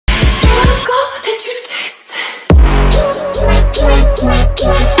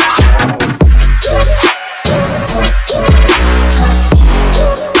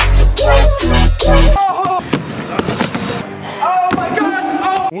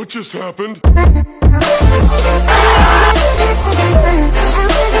What just happened?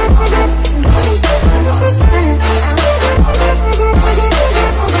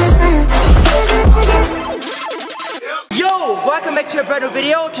 Yo, welcome back to a brand new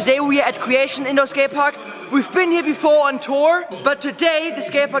video. Today we are at Creation Indoor Skate Park. We've been here before on tour, but today the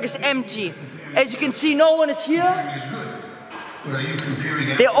skate park is empty. As you can see, no one is here.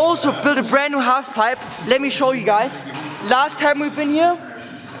 They also built a brand new half pipe. Let me show you guys. Last time we've been here,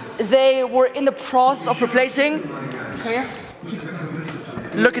 they were in the process of replacing. Here.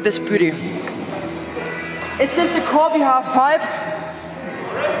 Look at this beauty. Is this the Corby half pipe?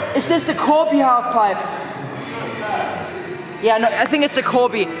 Is this the Corby half pipe? Yeah, no, I think it's the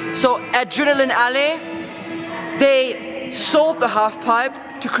Corby. So at Adrenaline Alley, they sold the half pipe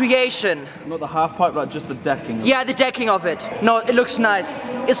to Creation. Not the half pipe, but just the decking. Yeah, the decking of it. No, it looks nice.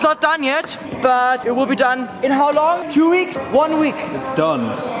 It's not done yet, but it will be done in how long? 2 weeks? 1 week? It's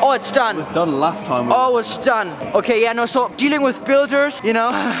done. Oh, it's done. It was done last time. Oh, it's done. Okay, yeah, no, so dealing with builders, you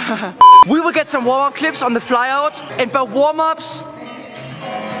know. We will get some warm-up clips on the flyout. And by warm-ups,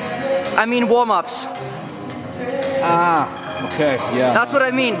 I mean warm-ups. Ah, okay, yeah. That's what I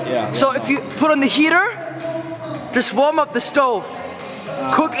mean. Yeah. So if you put on the heater, just warm up the stove.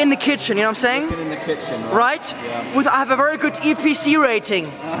 Cook in the kitchen, you know what I'm saying? Cook in the kitchen, right? Yeah. I have a very good EPC rating.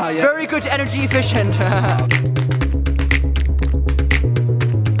 Yeah. Very good energy efficient.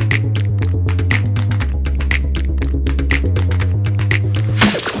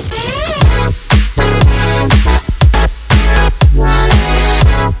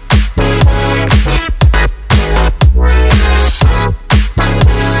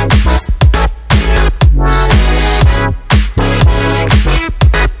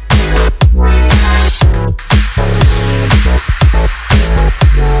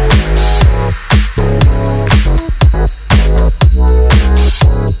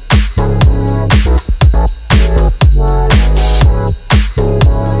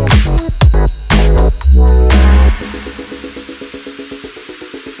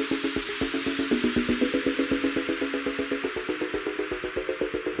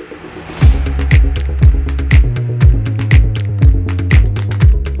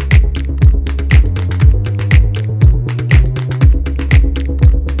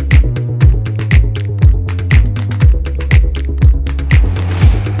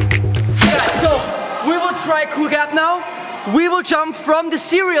 Try a cool gap now. We will jump from the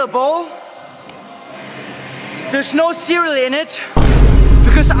cereal bowl. There's no cereal in it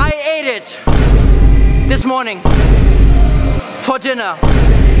because I ate it this morning for dinner.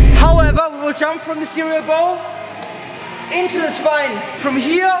 However, we will jump from the cereal bowl into the spine. From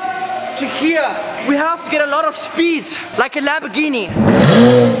here to here. We have to get a lot of speed, like a Lamborghini.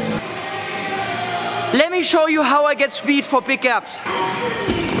 Let me show you how I get speed for big gaps.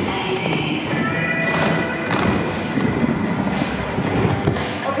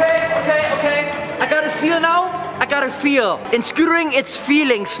 Okay. I got a feel now. I got a feel. In scootering, it's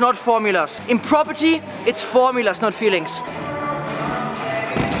feelings, not formulas. In property, it's formulas, not feelings.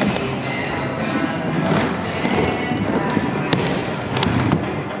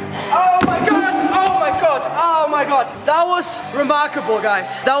 Oh my god! Oh my god! Oh my god! That was remarkable, guys.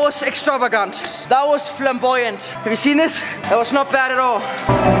 That was extravagant. That was flamboyant. Have you seen this? That was not bad at all.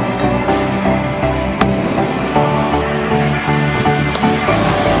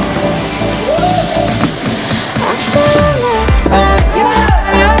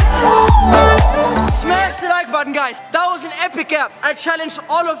 Smash the like button, guys. That was an epic gap. I challenge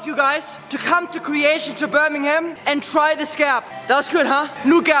all of you guys to come to Creation to Birmingham and try this gap. That was good, huh?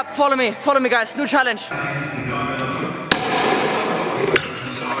 New gap, follow me guys, new challenge.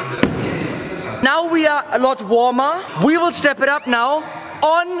 Now we are a lot warmer. We will step it up now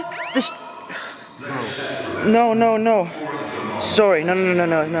on this. No. Sorry,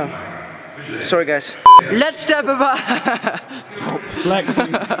 no. Sorry guys. Let's step it up. Stop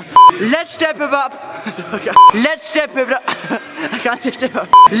flexing. Let's step it up. Let's step it up. I can't say step up.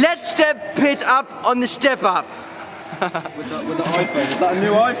 Let's step it up on the step up. with the iPhone. Is that a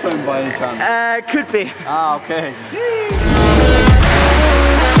new iPhone by any chance? Could be. Ah, okay.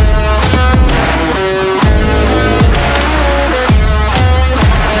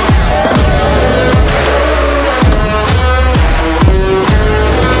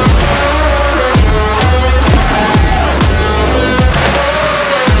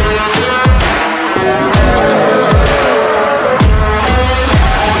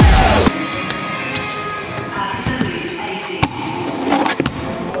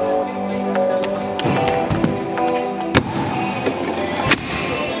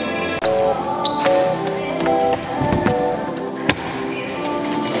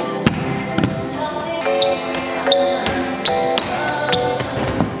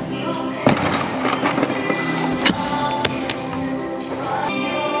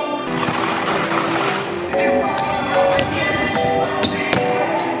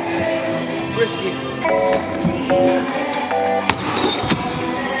 risky.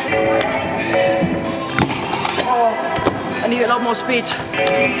 Oh, I need a lot more speed.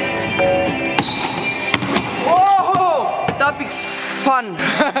 Whoa! That'd be fun.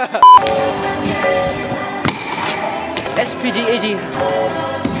 SPD 80.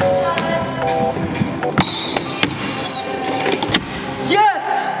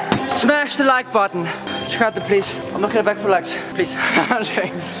 Yes! Smash the like button. Check out the please. I'm not gonna back for likes, please.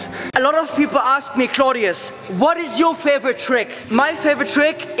 A lot of people ask me, Claudius, what is your favorite trick? My favorite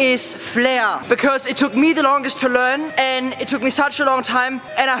trick is flare, because it took me the longest to learn and it took me such a long time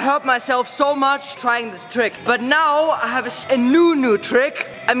and I hurt myself so much trying this trick. But now I have a new trick,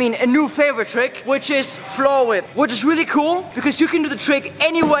 a new favorite trick, which is floor whip, which is really cool because you can do the trick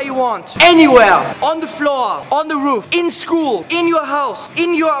anywhere you want. Anywhere. On the floor, on the roof, in school, in your house,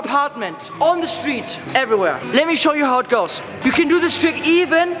 in your apartment, on the street, everywhere. Let me show you how it goes. You can do this trick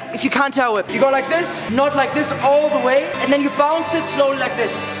even if you can't tail whip. You go like this, not like this all the way, and then you bounce it slowly like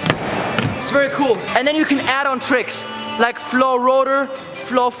this. It's very cool. And then you can add on tricks like floor rotor,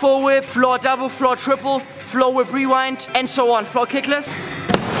 floor full whip, floor double, floor triple, floor whip rewind, and so on. Floor kickless.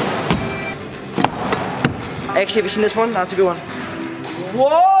 Actually, have you seen this one? That's a good one.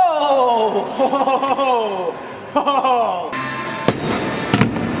 Whoa! Whoa!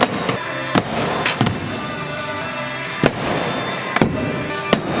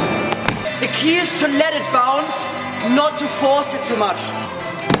 The key is to let it bounce, not to force it too much.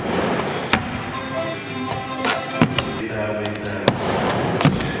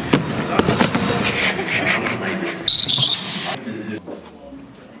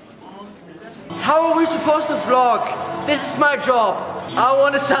 How are we supposed to vlog? This is my job. I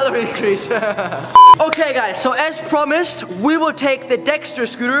want a salary increase. Okay guys, so as promised, we will take the Dexter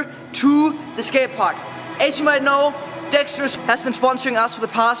scooter to the skate park. As you might know, Dexter has been sponsoring us for the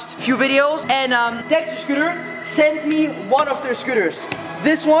past few videos, and Dexter Scooter sent me one of their scooters.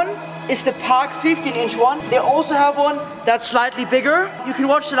 This one is the Park 15-inch one. They also have one that's slightly bigger. You can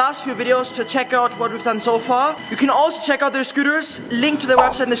watch the last few videos to check out what we've done so far. You can also check out their scooters, link to their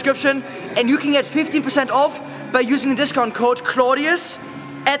website in the description, and you can get 15% off by using the discount code Claudius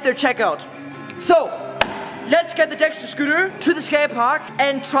at their checkout. So, let's get the Dexter scooter to the skate park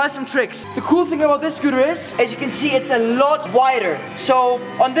and try some tricks. The cool thing about this scooter is, as you can see, it's a lot wider. So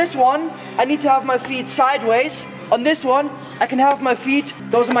on this one, I need to have my feet sideways. On this one, I can have my feet,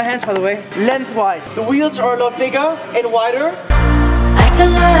 those are my hands by the way, lengthwise. The wheels are a lot bigger and wider. Right to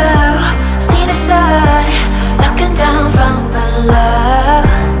low, see the sun, looking down from below.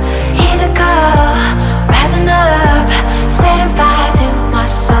 Hear the call, rising up, setting fire to my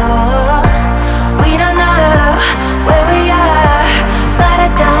soul. We don't know where we are, but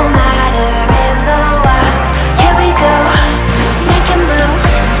it don't matter in the wild. Here we go, making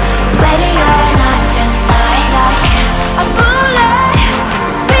moves, ready or not tonight. Like a bullet,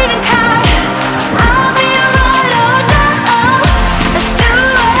 speeding car, I'll be right on down. Let's do it.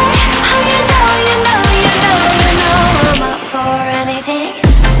 Oh, you know I'm up for anything.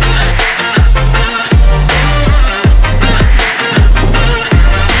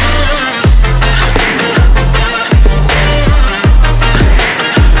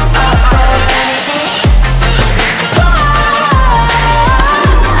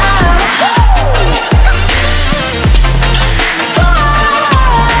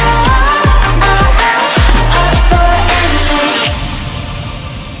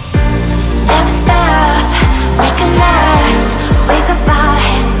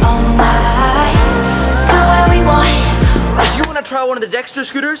 Try one of the Dexter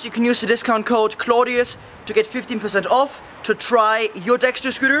scooters, you can use the discount code Claudius to get 15% off to try your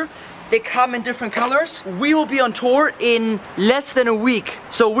Dexter scooter. They come in different colors. We will be on tour in less than a week.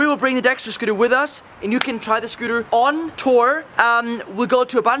 So we will bring the Dexter scooter with us and you can try the scooter on tour. We'll go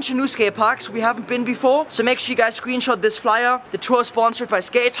to a bunch of new skate parks we haven't been before. So make sure you guys screenshot this flyer. The tour is sponsored by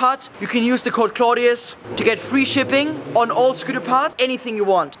Skate Hut. You can use the code Claudius to get free shipping on all scooter parts, anything you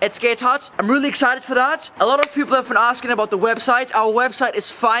want at Skate Hut. I'm really excited for that. A lot of people have been asking about the website. Our website is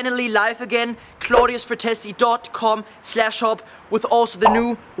finally live again. claudiusvertesi.com/shop with also the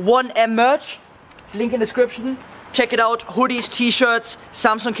new 1M merch. Link in the description. Check it out. Hoodies, t-shirts,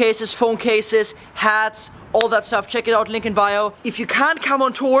 Samsung cases, phone cases, hats, all that stuff. Check it out, link in bio. If you can't come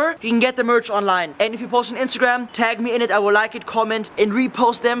on tour, you can get the merch online. And if you post on Instagram, tag me in it. I will like it, comment, and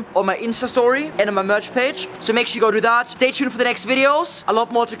repost them on my Insta story and on my merch page. So make sure you go do that. Stay tuned for the next videos. A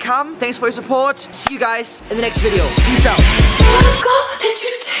lot more to come. Thanks for your support. See you guys in the next video. Peace out.